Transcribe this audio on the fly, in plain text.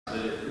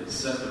that it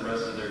set the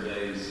rest of their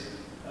days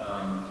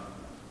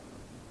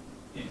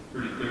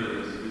pretty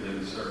clearly as to who they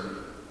would serve.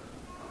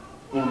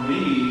 For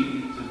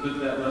me, to put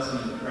that lesson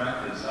into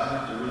practice, I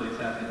have to really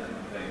tap into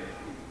my faith.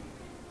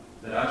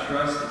 That I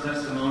trust the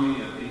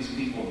testimony of these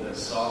people that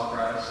saw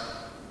Christ.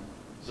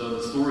 So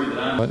the story that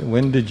I'm...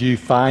 When did you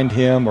find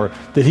him, or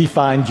did he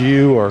find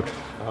you, or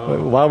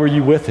why were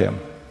you with him?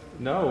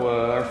 No,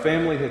 our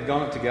family had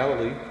gone up to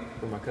Galilee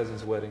for my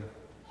cousin's wedding.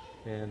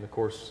 And of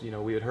course,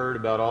 we had heard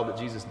about all that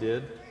Jesus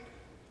did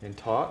and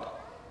taught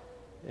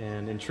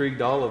and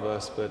intrigued all of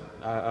us, but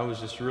I was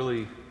just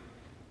really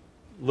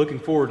looking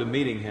forward to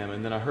meeting him.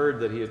 And then I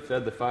heard that he had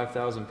fed the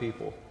 5,000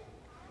 people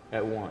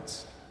at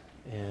once.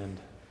 And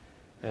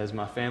as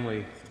my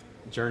family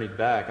journeyed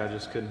back, I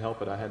just couldn't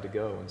help it. I had to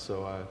go. And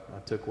so I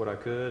took what I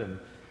could and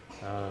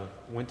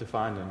went to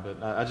find him.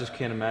 But I just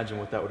can't imagine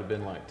what that would have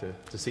been like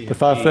to see him. The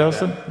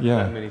 5,000?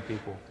 That many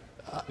people.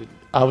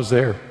 I was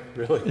there.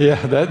 Really? Yeah,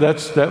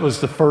 that was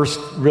the first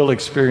real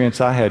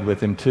experience I had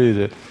with him too.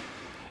 That,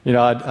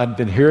 I'd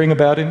been hearing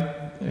about him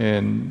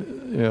and,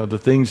 the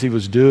things he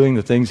was doing,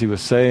 the things he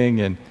was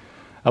saying. And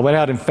I went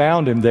out and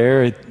found him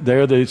there.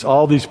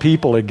 All these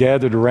people had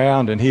gathered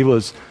around, and he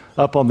was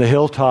up on the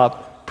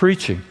hilltop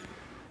preaching.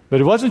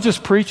 But it wasn't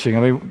just preaching. I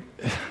mean,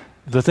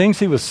 the things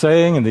he was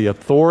saying and the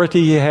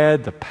authority he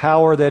had, the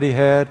power that he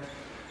had,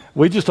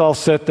 we just all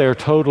sat there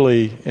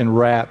totally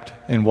enwrapped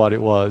in what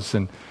it was.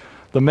 And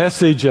the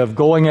message of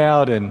going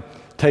out and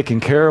taking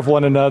care of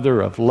one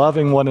another, of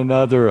loving one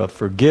another, of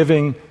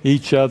forgiving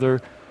each other,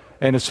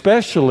 and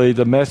especially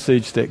the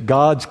message that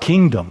God's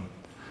kingdom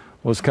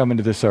was coming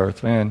to this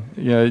earth. Man,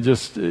 it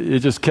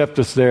just kept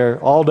us there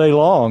all day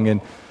long.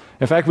 And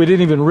in fact, we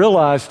didn't even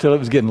realize till it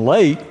was getting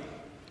late,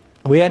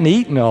 we hadn't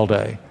eaten all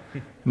day.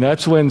 And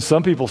that's when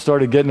some people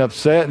started getting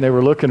upset, and they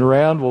were looking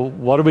around, well,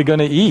 what are we going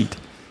to eat?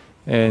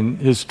 And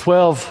his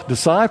 12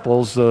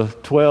 disciples, the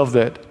 12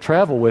 that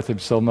travel with him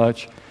so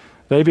much,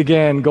 they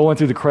began going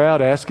through the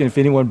crowd asking if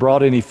anyone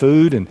brought any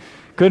food, and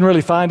couldn't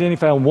really find any.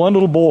 Found one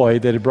little boy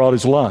that had brought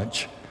his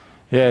lunch.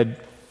 He had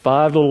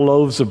 5 little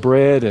loaves of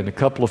bread and a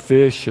couple of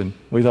fish, and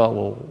we thought,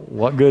 well,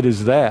 what good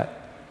is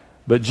that?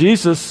 But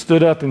Jesus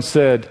stood up and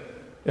said,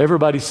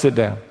 everybody sit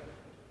down.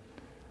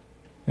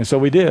 And so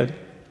we did.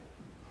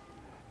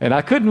 And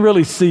I couldn't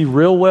really see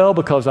real well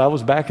because I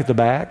was back at the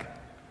back.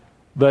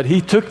 But he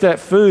took that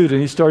food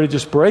and he started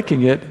just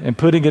breaking it and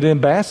putting it in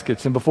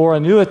baskets. And before I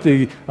knew it,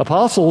 the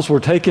apostles were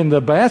taking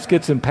the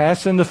baskets and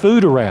passing the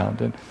food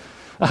around. And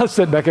I was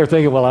sitting back there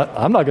thinking, well,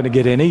 I'm not going to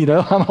get any,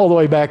 I'm all the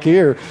way back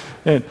here.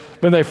 And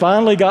when they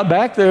finally got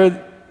back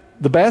there,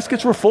 the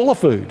baskets were full of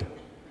food.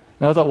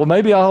 And I thought, well,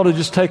 maybe I ought to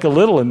just take a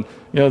little. And,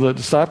 the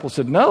disciples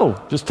said, no,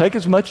 just take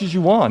as much as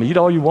you want. Eat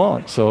all you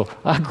want. So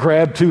I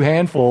grabbed 2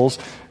 handfuls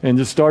and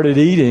just started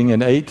eating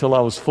and ate till I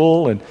was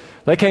full. And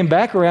they came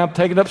back around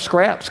taking up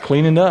scraps,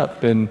 cleaning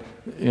up. And,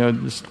 it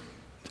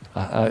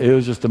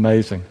was just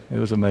amazing. It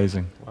was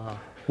amazing. Wow.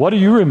 What do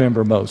you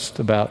remember most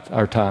about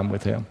our time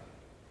with him?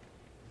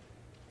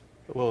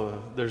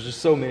 Well, there's just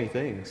so many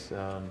things.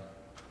 The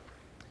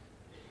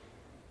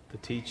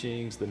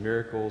teachings, the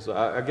miracles.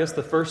 I guess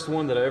the first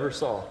one that I ever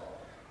saw,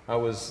 I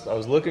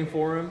was looking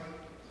for him.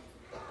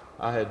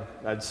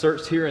 I'd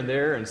searched here and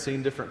there and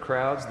seen different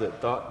crowds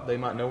that thought they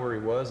might know where he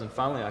was, and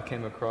finally I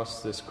came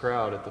across this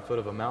crowd at the foot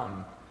of a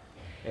mountain,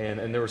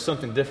 and there was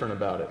something different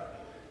about it.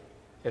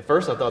 At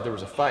first I thought there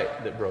was a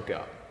fight that broke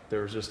out.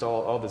 There was just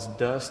all this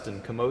dust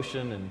and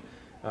commotion,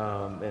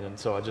 and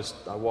so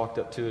I walked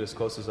up to it as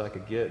close as I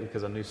could get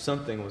because I knew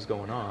something was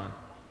going on.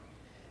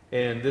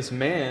 And this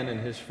man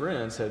and his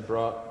friends had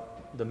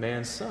brought the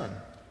man's son,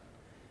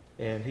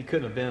 and he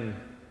couldn't have been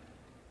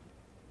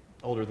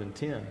older than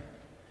 10.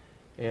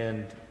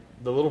 And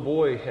the little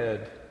boy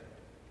had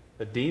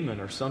a demon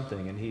or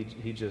something, and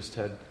he just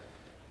had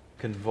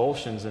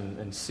convulsions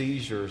and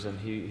seizures, and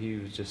he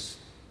was just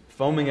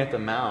foaming at the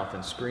mouth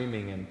and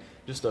screaming, and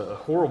just a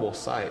horrible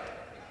sight.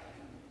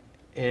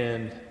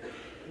 And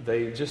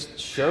they just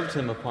shoved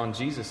him upon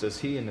Jesus as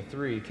he and the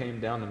 3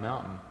 came down the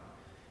mountain.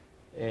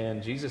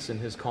 And Jesus, in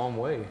his calm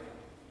way,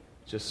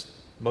 just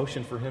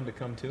motioned for him to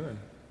come to him.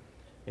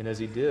 And as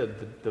he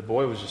did, the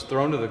boy was just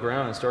thrown to the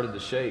ground and started to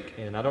shake.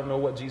 And I don't know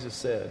what Jesus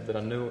said, but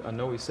I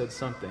know he said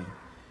something.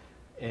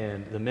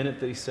 And the minute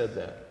that he said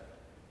that,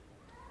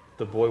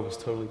 the boy was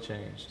totally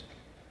changed.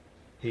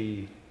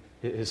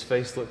 His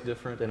face looked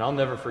different, and I'll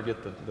never forget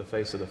the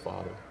face of the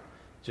father.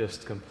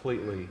 Just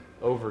completely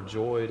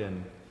overjoyed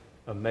and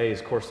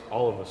amazed. Of course,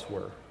 all of us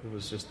were. It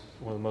was just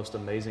one of the most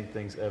amazing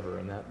things ever,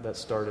 and that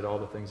started all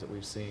the things that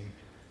we've seen.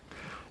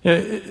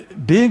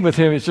 Being with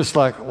him is just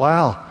like,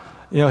 wow.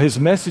 His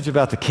message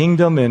about the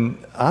kingdom, and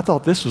I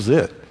thought this was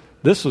it.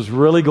 This was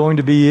really going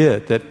to be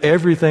it, that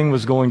everything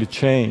was going to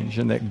change,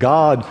 and that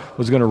God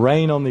was going to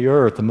reign on the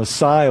earth. The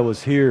Messiah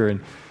was here,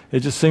 and it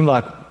just seemed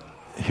like,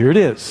 here it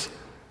is.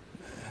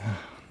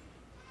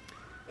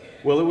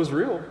 Well, it was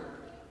real.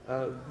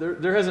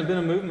 There hasn't been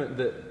a movement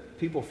that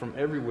people from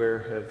everywhere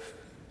have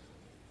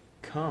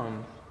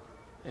come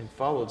and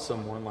followed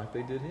someone like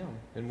they did him.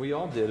 And we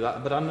all did.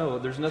 But I know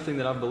there's nothing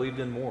that I've believed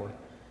in more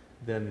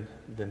than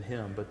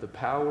him. But the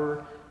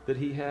power that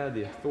he had,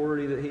 the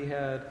authority that he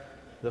had,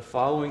 the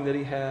following that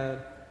he had,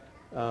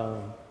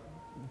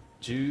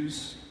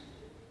 Jews,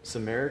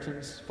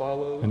 Samaritans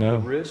followed, the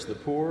rich, the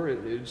poor.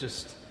 It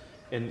just,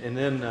 and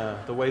then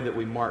the way that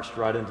we marched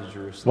right into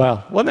Jerusalem.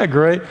 Wow, wasn't that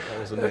great? That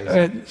was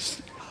amazing.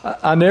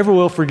 I never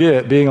will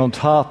forget being on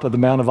top of the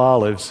Mount of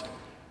Olives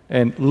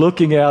and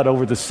looking out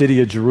over the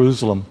city of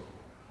Jerusalem,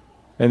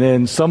 and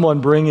then someone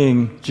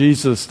bringing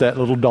Jesus that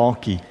little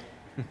donkey,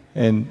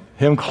 and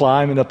him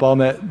climbing up on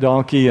that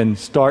donkey and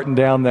starting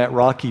down that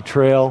rocky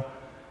trail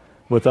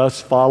with us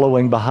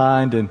following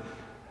behind. And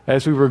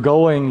as we were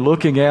going,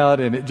 looking out,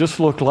 and it just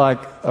looked like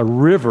a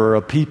river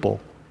of people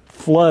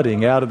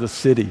flooding out of the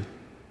city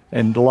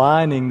and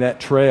lining that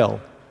trail.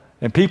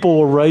 And people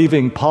were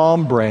waving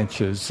palm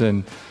branches,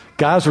 and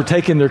guys were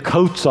taking their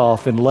coats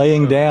off and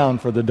laying down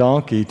for the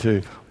donkey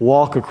to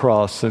walk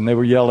across, and they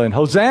were yelling,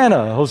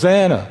 "Hosanna,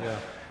 Hosanna." Yeah.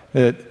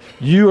 That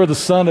you are the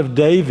Son of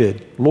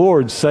David.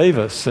 Lord, save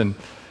us. And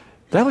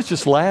that was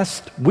just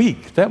last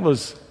week. That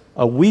was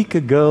a week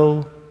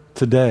ago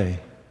today.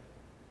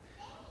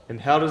 And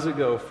how does it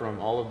go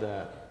from all of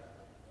that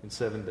in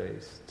 7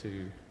 days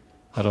to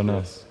I don't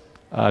know. this?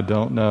 I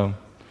don't know.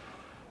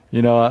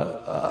 You know,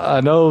 I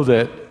know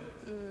that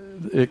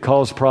it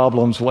caused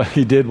problems when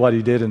he did what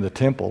he did in the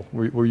temple.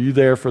 Were you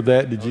there for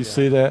that? Did you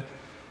see that?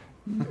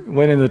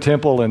 Went in the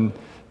temple, and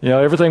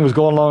everything was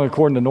going along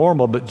according to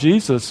normal, but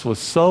Jesus was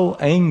so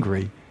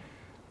angry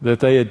that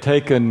they had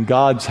taken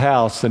God's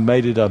house and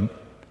made it a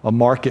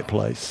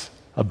marketplace,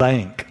 a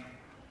bank,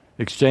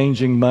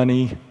 exchanging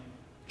money,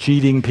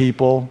 cheating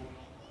people.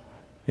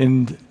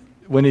 And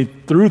when he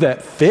threw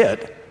that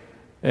fit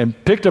and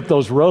picked up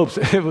those ropes,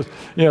 it was,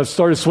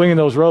 started swinging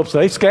those ropes,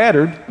 they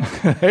scattered.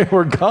 They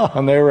were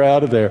gone. They were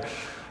out of there.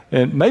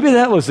 And maybe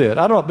that was it.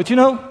 I don't know. But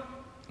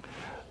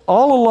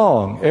all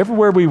along,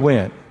 everywhere we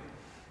went,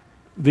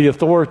 the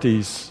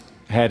authorities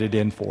had it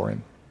in for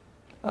him.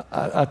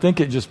 I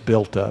think it just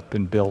built up,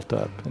 and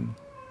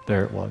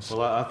there it was.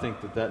 Well, I think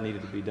that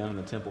needed to be done in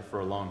the temple for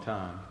a long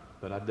time.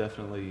 But I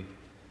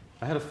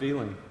had a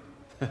feeling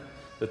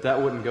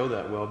that wouldn't go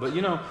that well. But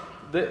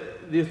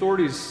the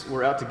authorities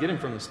were out to get him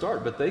from the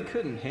start, but they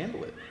couldn't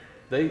handle it.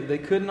 They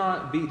could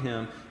not beat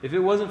him. If it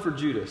wasn't for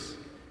Judas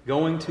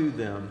going to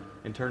them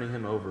and turning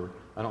him over,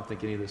 I don't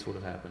think any of this would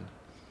have happened.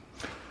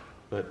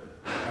 But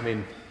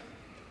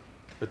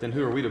then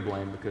who are we to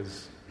blame?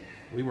 Because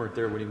we weren't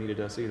there when he needed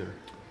us either.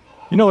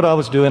 You know what I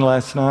was doing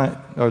last night,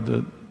 or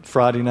the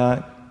Friday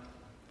night?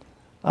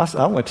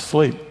 I went to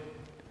sleep.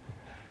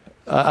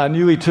 I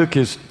knew he took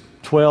his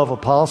 12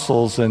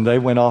 apostles and they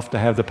went off to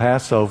have the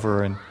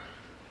Passover, and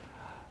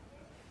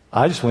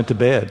I just went to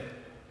bed.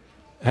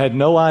 Had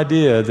no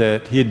idea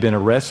that he had been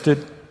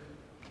arrested.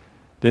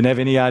 Didn't have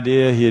any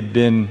idea he had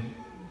been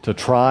to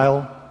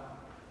trial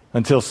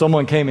until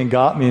someone came and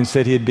got me and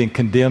said he had been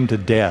condemned to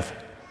death,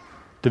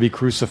 to be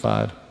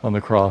crucified on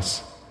the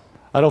cross.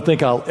 I don't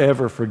think I'll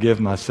ever forgive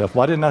myself.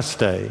 Why didn't I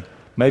stay?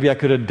 Maybe I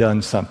could have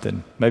done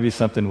something. Maybe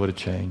something would have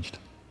changed.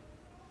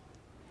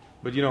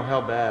 But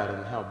how bad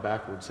and how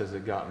backwards has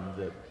it gotten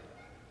that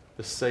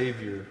the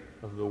Savior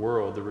of the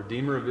world, the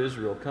Redeemer of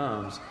Israel,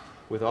 comes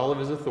with all of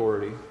his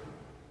authority,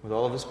 with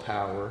all of his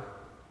power,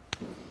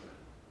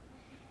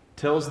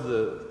 tells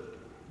the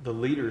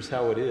leaders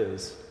how it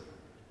is,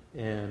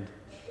 and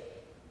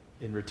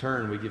in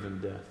return we give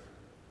him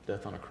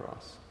death on a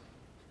cross.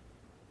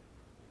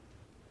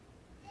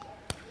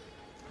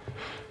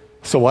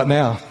 So what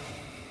now?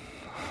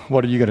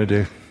 What are you going to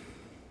do?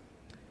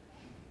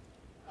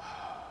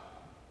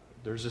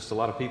 There's just a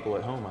lot of people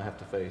at home I have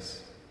to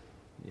face.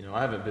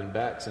 I haven't been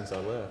back since I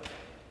left,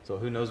 so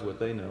who knows what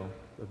they know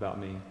about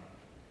me.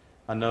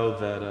 I know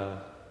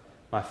that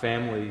my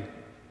family,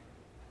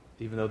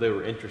 even though they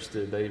were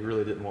interested, they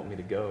really didn't want me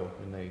to go,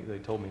 and they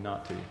told me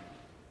not to.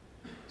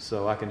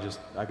 So I can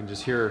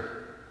just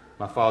hear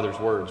my father's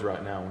words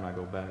right now when I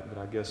go back,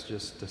 but I guess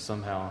just to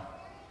somehow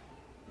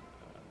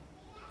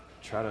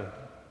try to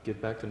get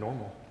back to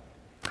normal.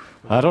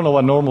 I don't know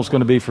what normal's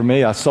going to be for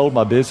me. I sold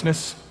my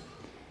business.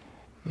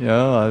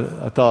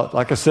 I thought,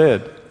 like I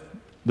said,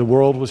 the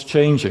world was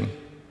changing.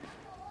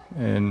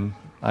 And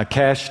I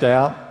cashed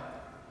out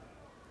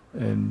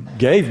and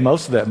gave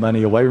most of that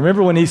money away.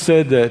 Remember when he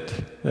said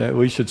that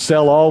we should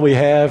sell all we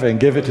have and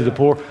give it to the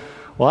poor?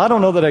 Well, I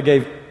don't know that I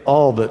gave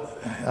all,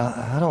 but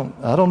I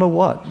don't know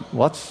what.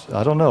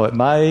 I don't know. At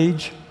my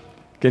age,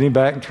 getting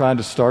back and trying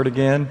to start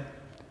again,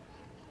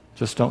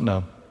 just don't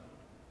know.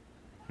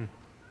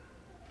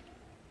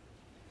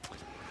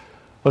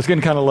 Well, it's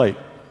getting kind of late.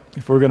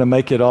 If we're going to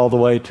make it all the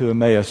way to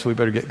Emmaus, we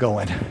better get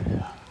going.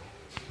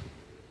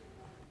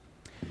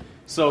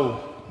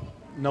 So,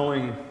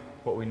 knowing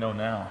what we know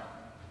now,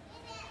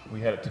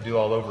 we had it to do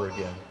all over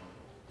again.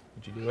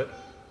 Would you do it?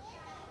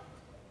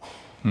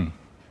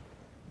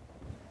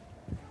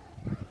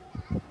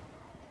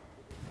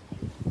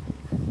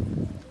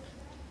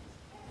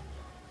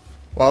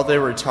 While they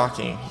were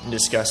talking and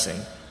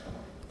discussing,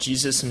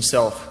 Jesus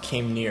himself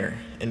came near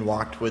and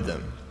walked with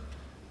them,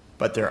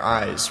 but their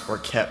eyes were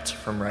kept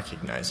from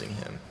recognizing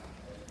him.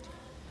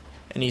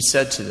 And he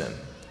said to them,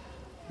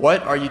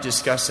 "What are you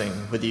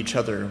discussing with each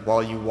other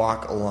while you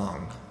walk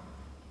along?"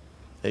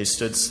 They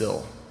stood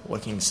still,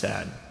 looking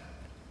sad.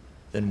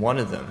 Then one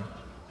of them,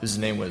 whose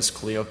name was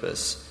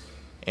Cleopas,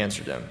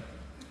 answered him,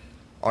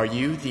 "Are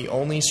you the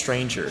only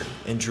stranger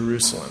in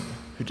Jerusalem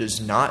who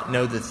does not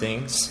know the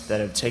things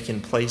that have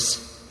taken place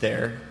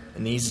there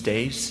in these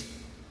days?"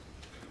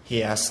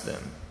 He asked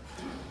them,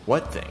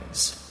 "What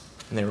things?"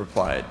 And they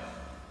replied,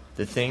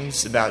 "The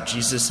things about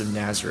Jesus of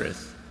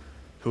Nazareth,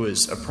 who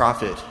is a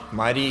prophet,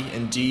 mighty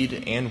in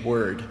deed and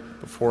word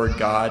before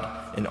God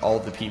and all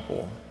the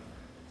people,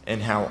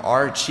 and how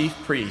our chief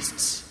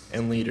priests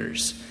and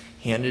leaders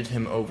handed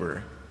him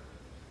over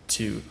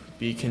to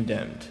be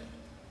condemned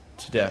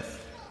to death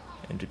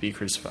and to be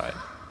crucified.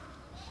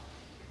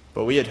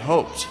 But we had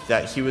hoped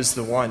that he was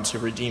the one to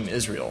redeem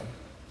Israel.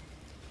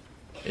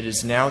 It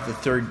is now the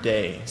third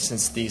day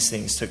since these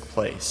things took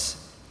place,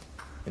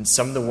 and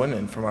some of the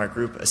women from our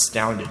group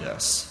astounded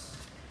us.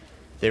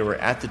 They were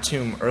at the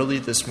tomb early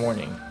this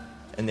morning,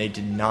 and they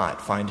did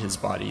not find his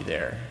body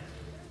there.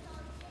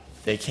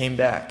 They came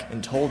back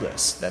and told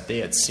us that they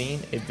had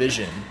seen a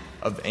vision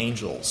of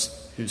angels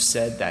who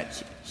said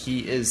that he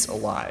is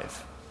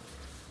alive.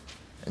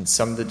 And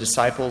some of the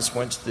disciples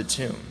went to the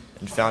tomb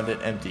and found it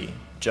empty,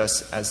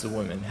 just as the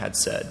women had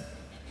said.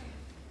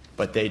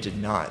 But they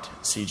did not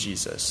see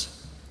Jesus."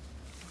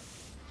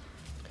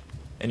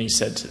 And he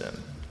said to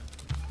them,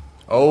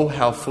 "Oh,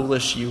 how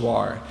foolish you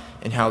are,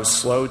 and how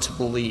slow to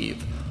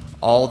believe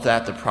all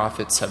that the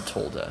prophets have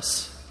told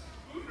us.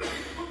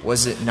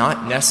 Was it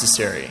not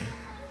necessary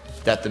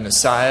that the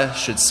Messiah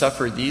should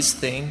suffer these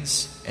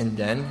things and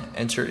then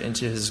enter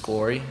into his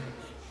glory?"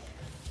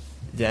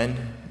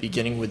 Then,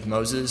 beginning with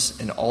Moses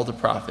and all the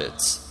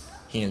prophets,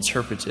 he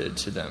interpreted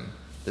to them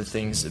the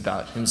things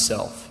about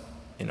himself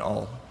in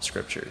all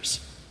scriptures.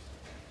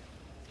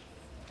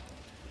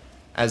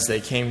 As they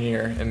came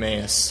near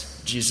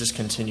Emmaus, Jesus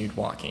continued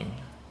walking.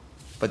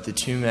 But the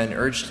two men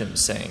urged him,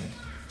 saying,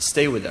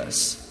 "Stay with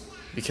us,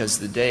 because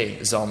the day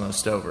is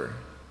almost over."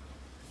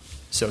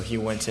 So he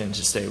went in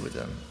to stay with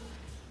them.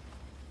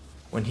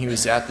 When he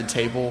was at the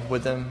table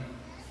with them,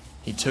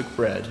 he took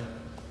bread,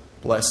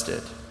 blessed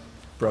it,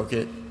 broke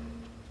it,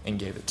 and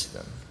gave it to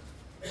them.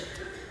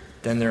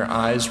 Then their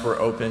eyes were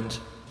opened,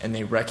 and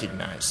they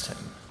recognized him,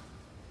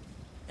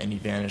 and he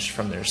vanished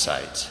from their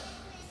sight.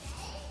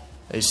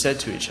 They said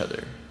to each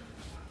other,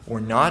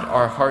 "Were not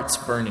our hearts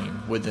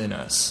burning within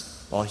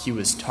us while he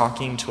was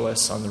talking to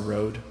us on the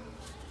road,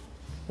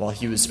 while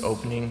he was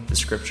opening the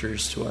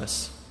scriptures to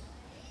us?"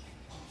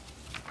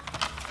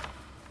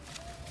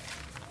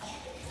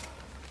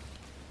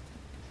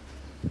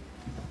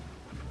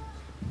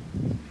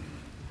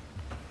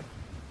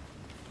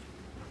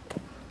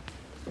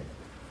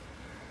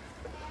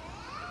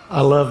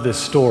 I love this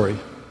story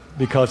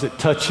because it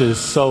touches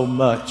so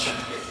much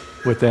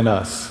within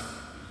us.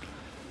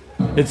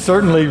 It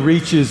certainly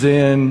reaches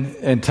in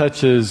and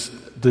touches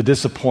the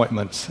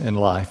disappointments in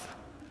life.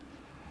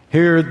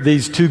 Here,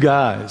 these two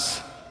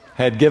guys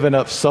had given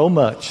up so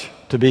much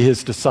to be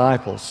his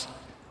disciples,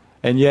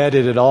 and yet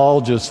it had all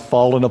just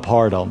fallen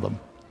apart on them.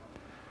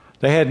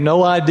 They had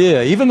no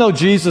idea, even though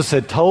Jesus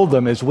had told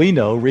them, as we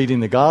know,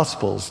 reading the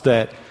Gospels,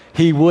 that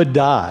he would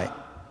die.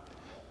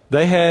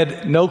 They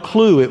had no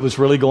clue it was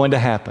really going to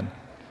happen.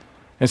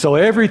 And so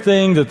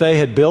everything that they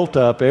had built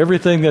up,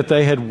 everything that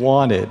they had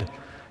wanted,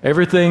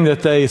 everything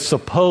that they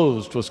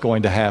supposed was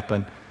going to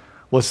happen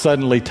was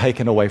suddenly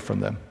taken away from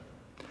them.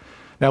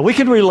 Now, we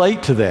can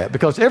relate to that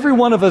because every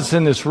one of us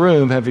in this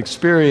room have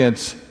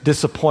experienced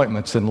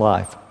disappointments in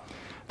life.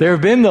 There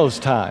have been those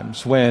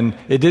times when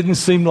it didn't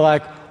seem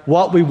like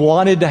what we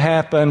wanted to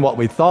happen, what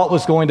we thought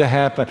was going to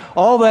happen,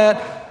 all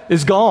that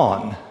is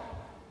gone.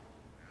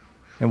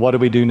 And what do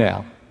we do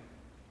now?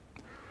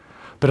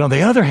 But on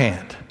the other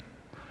hand,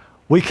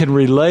 we can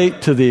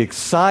relate to the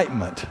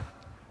excitement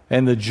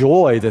and the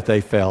joy that they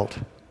felt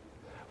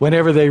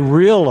whenever they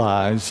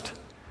realized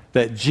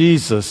that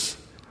Jesus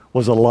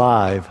was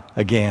alive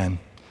again.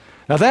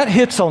 Now that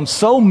hits on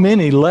so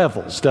many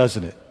levels,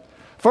 doesn't it?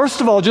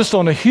 First of all, just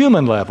on a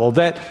human level,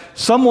 that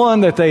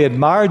someone that they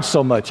admired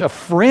so much, a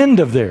friend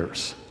of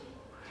theirs,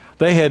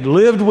 they had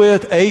lived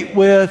with, ate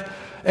with,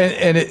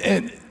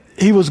 and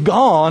he was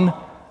gone,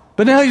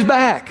 but now he's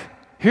back.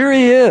 Here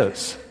he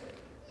is.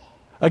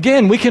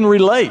 Again, we can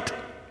relate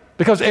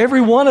because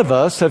every one of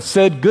us have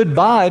said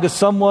goodbye to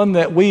someone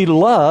that we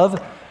love.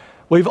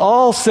 We've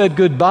all said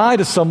goodbye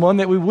to someone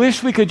that we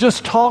wish we could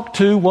just talk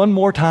to one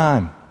more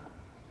time.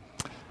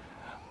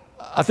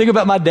 I think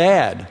about my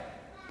dad.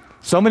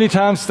 So many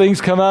times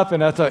things come up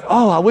and I thought,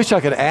 oh, I wish I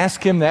could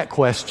ask him that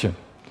question.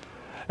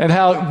 And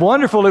how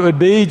wonderful it would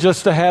be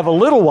just to have a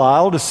little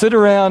while to sit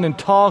around and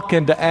talk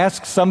and to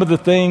ask some of the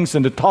things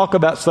and to talk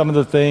about some of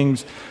the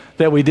things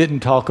that we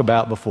didn't talk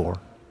about before.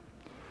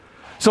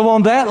 So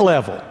on that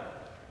level,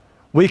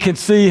 we can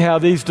see how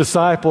these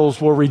disciples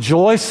were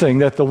rejoicing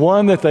that the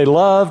one that they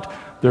loved,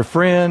 their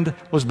friend,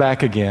 was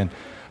back again.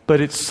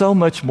 But it's so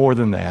much more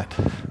than that.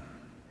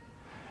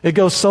 It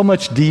goes so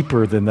much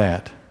deeper than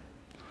that.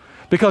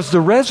 Because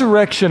the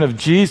resurrection of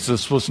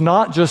Jesus was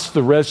not just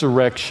the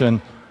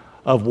resurrection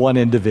of one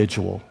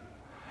individual.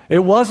 It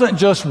wasn't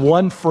just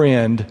one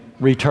friend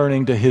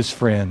returning to his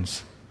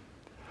friends.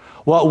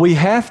 What we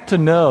have to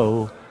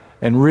know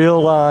and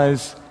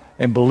realize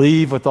and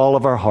believe with all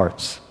of our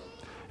hearts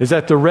is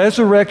that the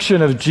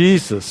resurrection of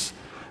Jesus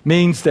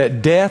means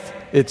that death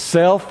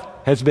itself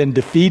has been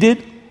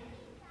defeated.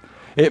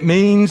 It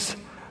means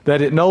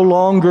that it no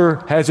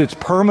longer has its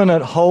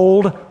permanent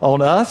hold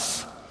on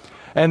us,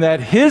 and that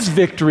his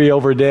victory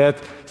over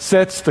death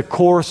sets the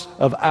course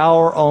of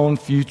our own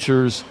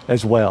futures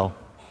as well.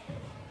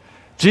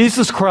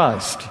 Jesus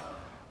Christ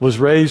was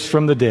raised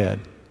from the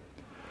dead,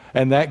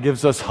 and that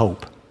gives us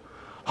hope.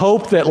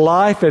 Hope that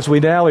life as we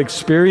now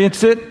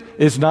experience it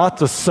is not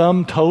the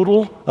sum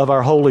total of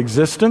our whole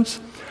existence.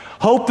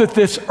 Hope that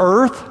this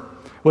earth,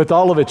 with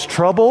all of its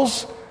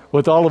troubles,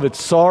 with all of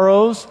its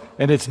sorrows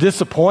and its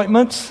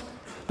disappointments,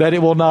 that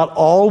it will not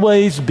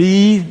always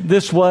be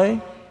this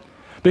way.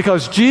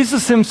 Because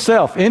Jesus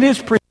himself, in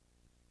his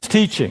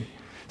teaching,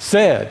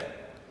 said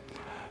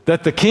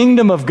that the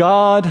kingdom of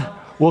God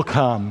will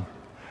come,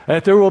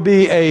 that there will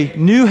be a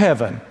new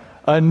heaven,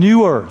 a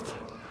new earth,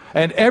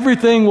 and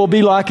everything will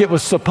be like it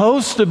was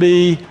supposed to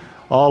be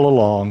all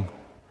along.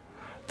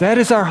 That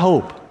is our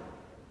hope.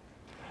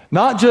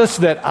 Not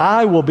just that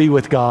I will be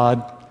with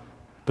God,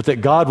 but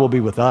that God will be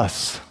with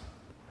us.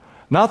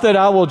 Not that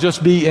I will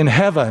just be in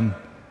heaven,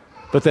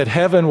 but that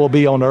heaven will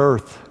be on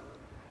earth,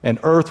 and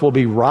earth will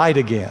be right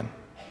again.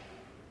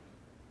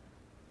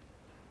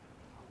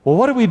 Well,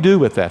 what do we do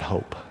with that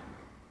hope?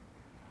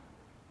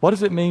 What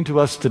does it mean to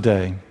us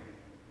today?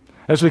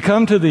 As we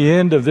come to the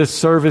end of this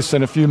service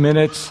in a few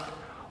minutes,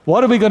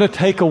 what are we going to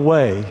take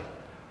away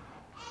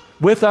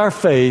with our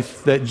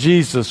faith that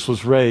Jesus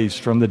was raised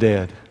from the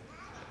dead?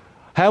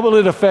 How will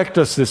it affect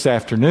us this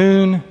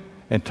afternoon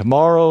and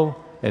tomorrow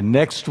and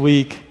next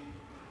week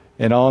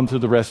and on through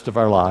the rest of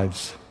our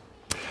lives?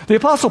 The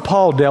Apostle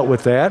Paul dealt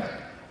with that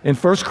in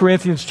 1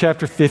 Corinthians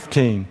chapter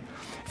 15.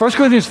 1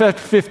 Corinthians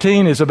chapter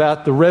 15 is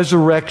about the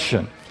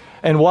resurrection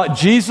and what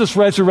Jesus'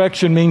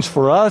 resurrection means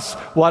for us,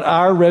 what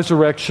our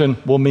resurrection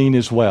will mean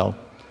as well.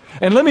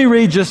 And let me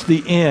read just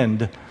the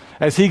end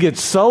as he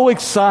gets so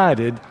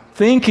excited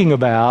thinking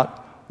about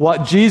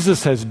what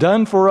Jesus has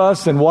done for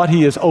us and what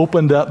he has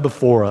opened up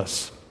before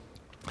us.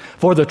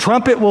 For the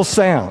trumpet will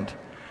sound,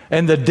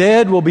 and the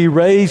dead will be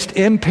raised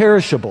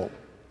imperishable,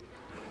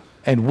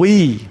 and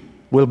we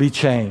will be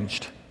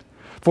changed.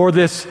 For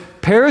this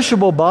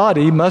perishable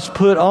body must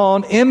put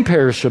on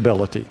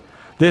imperishability.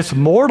 This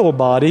mortal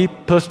body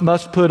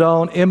must put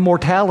on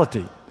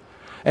immortality.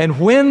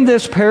 And when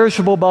this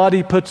perishable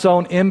body puts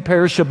on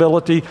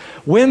imperishability,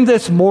 when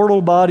this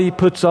mortal body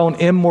puts on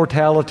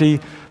immortality,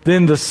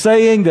 then the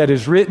saying that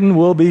is written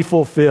will be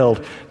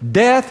fulfilled.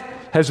 Death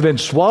has been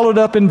swallowed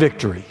up in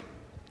victory.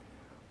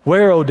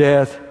 Where, O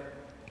death,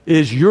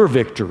 is your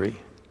victory?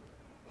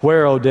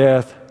 Where, O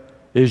death,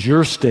 is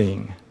your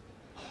sting?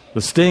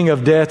 The sting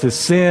of death is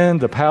sin.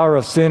 The power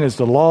of sin is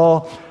the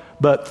law.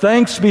 But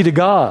thanks be to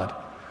God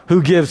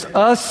who gives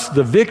us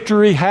the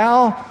victory.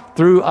 How?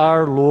 Through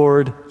our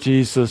Lord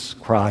Jesus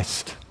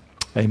Christ.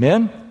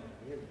 Amen?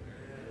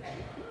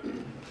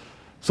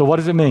 So what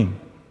does it mean?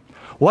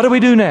 What do we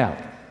do now?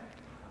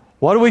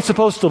 What are we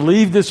supposed to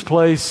leave this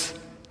place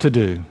to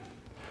do?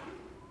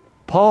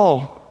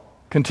 Paul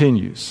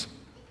continues.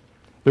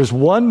 There's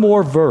one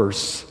more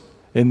verse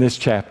in this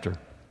chapter.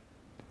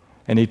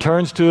 And he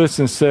turns to us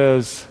and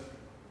says,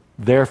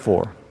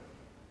 Therefore,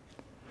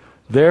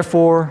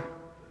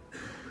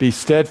 be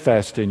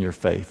steadfast in your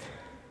faith.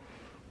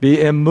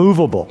 Be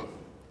immovable.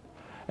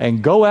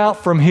 And go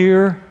out from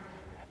here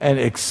and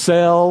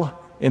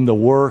excel in the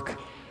work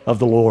of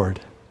the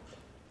Lord.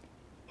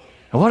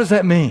 And what does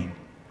that mean?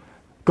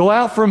 Go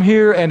out from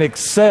here and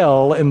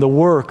excel in the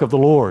work of the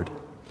Lord.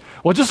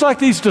 Well, just like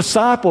these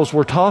disciples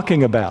were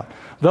talking about,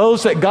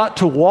 those that got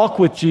to walk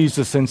with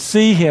Jesus and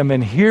see him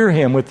and hear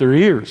him with their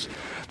ears,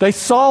 they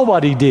saw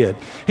what he did.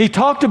 He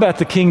talked about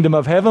the kingdom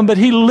of heaven, but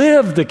he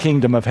lived the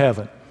kingdom of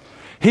heaven.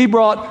 He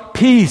brought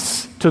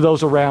peace to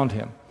those around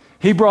him.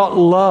 He brought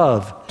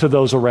love to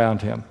those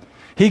around him.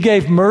 He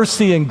gave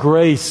mercy and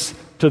grace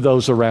to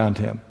those around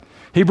him.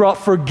 He brought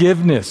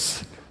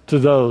forgiveness to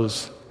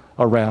those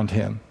around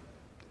him.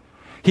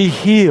 He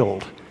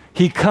healed.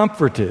 He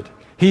comforted.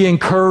 He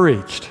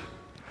encouraged.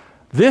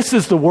 This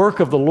is the work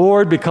of the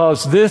Lord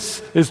because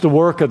this is the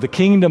work of the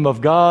kingdom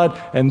of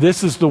God, and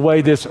this is the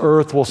way this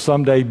earth will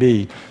someday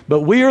be.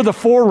 But we are the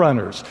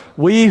forerunners.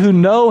 We who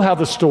know how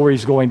the story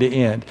is going to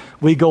end.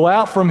 We go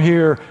out from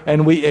here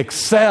and we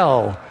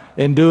excel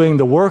in doing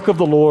the work of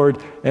the Lord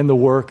and the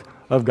work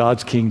of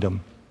God's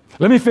kingdom.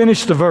 Let me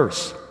finish the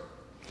verse.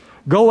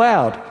 Go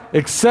out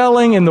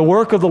excelling in the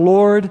work of the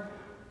Lord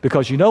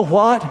because you know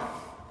what?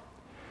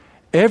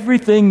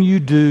 Everything you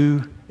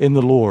do in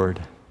the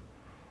Lord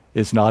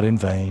is not in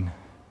vain.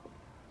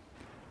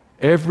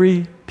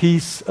 Every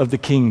piece of the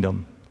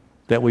kingdom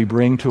that we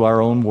bring to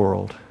our own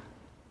world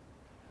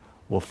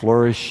will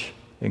flourish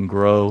and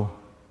grow.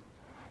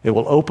 It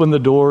will open the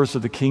doors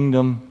of the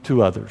kingdom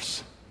to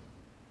others.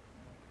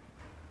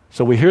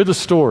 So we hear the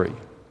story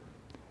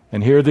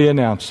and hear the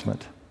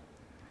announcement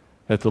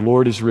that the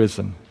Lord is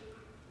risen.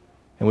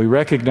 And we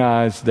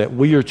recognize that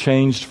we are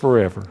changed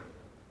forever.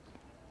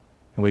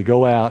 And we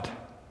go out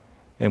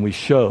and we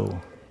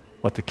show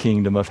what the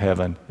kingdom of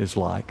heaven is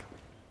like.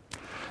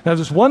 Now,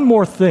 there's one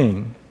more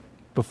thing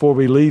before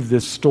we leave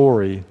this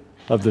story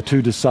of the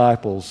two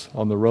disciples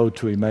on the road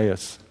to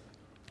Emmaus.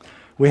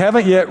 We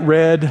haven't yet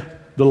read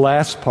the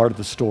last part of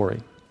the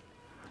story.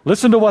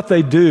 Listen to what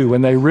they do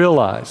when they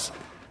realize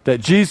that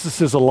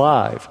Jesus is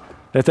alive,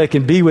 that they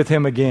can be with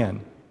him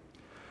again.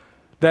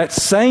 That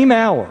same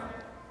hour,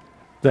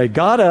 they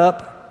got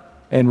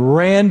up and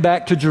ran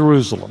back to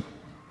Jerusalem.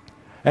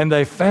 And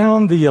they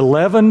found the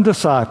 11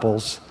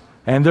 disciples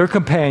and their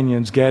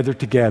companions gathered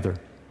together.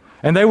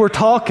 And they were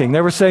talking.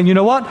 They were saying, you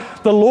know what?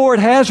 The Lord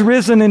has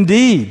risen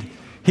indeed.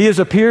 He has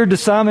appeared to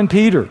Simon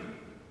Peter.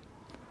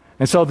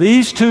 And so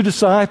these two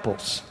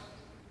disciples,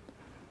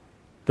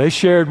 they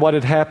shared what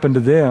had happened to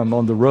them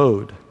on the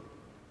road.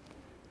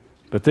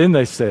 But then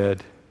they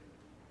said,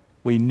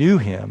 we knew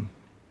him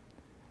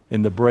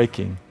in the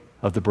breaking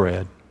of the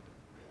bread.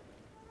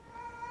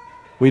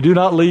 We do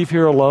not leave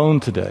here alone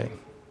today.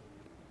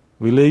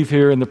 We leave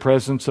here in the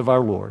presence of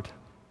our Lord,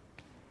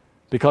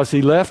 because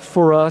he left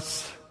for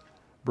us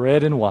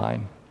bread and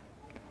wine,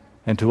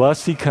 and to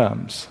us he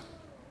comes.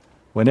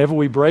 Whenever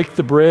we break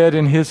the bread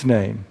in his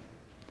name,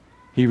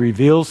 he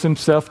reveals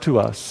himself to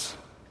us,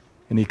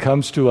 and he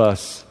comes to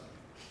us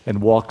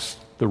and walks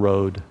the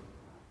road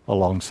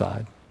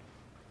alongside.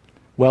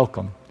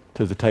 Welcome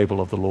to the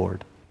table of the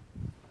Lord.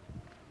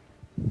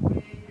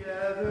 We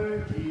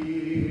gather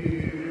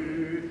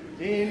here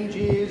in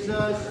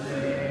Jesus'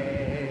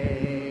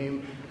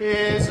 name.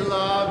 His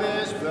love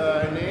is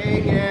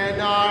burning in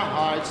our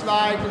hearts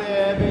like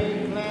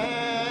living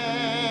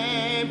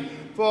flame.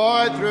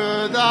 For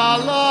through the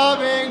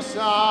loving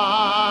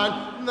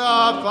Son,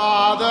 the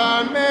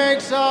Father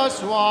makes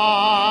us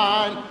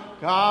one.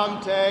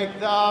 Come take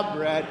the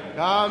bread,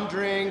 come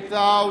drink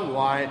the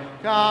wine,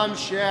 come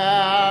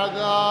share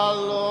the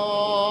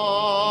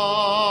Lord.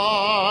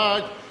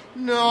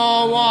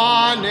 No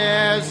one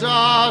is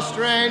a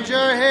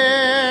stranger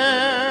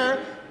here,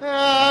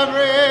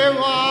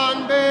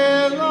 everyone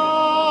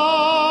belongs.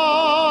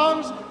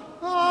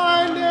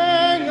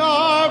 Finding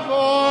our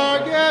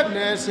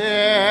forgiveness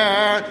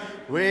here,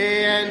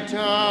 we in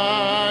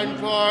turn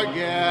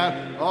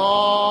forgive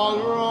all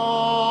wrongs.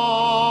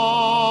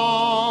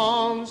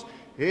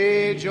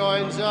 He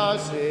joins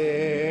us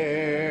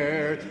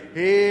here,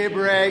 he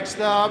breaks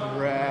the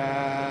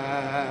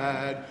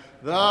bread.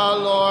 The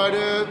Lord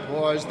who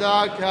pours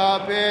the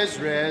cup is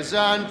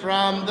risen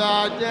from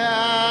the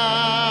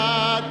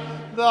dead.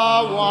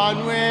 The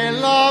one we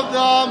love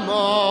the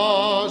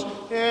most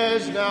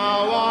is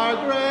now our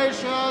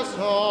gracious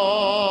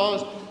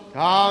host.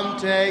 Come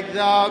take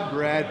the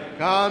bread,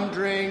 come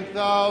drink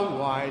the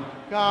wine,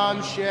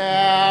 come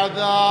share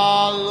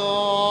the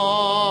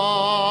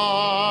Lord.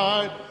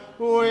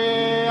 We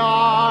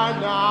are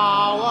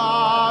now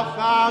a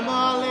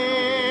family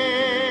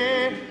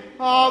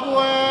of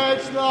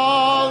which the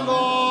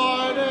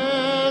Lord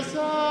is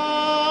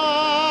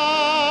head.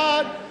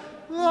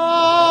 The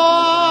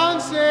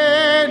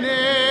unseen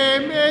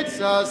He meets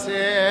us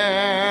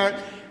here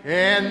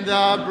in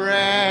the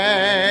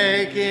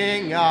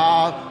breaking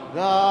of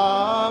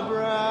the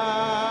bread.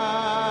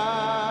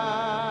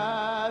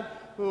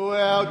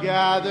 We'll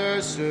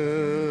gather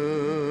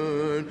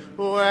soon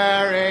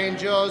where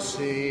angels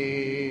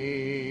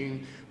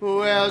sing.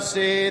 We'll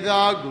see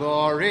the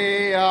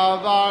glory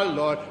of our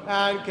Lord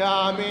and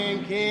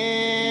coming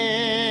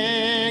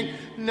King.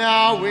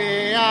 Now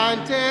we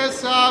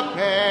anticipate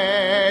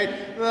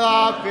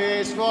the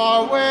feast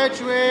for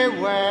which we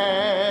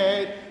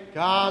wait.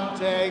 Come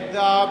take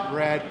the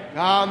bread,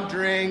 come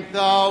drink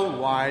the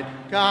wine,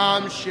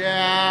 come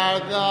share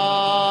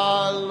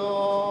the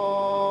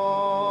Lord.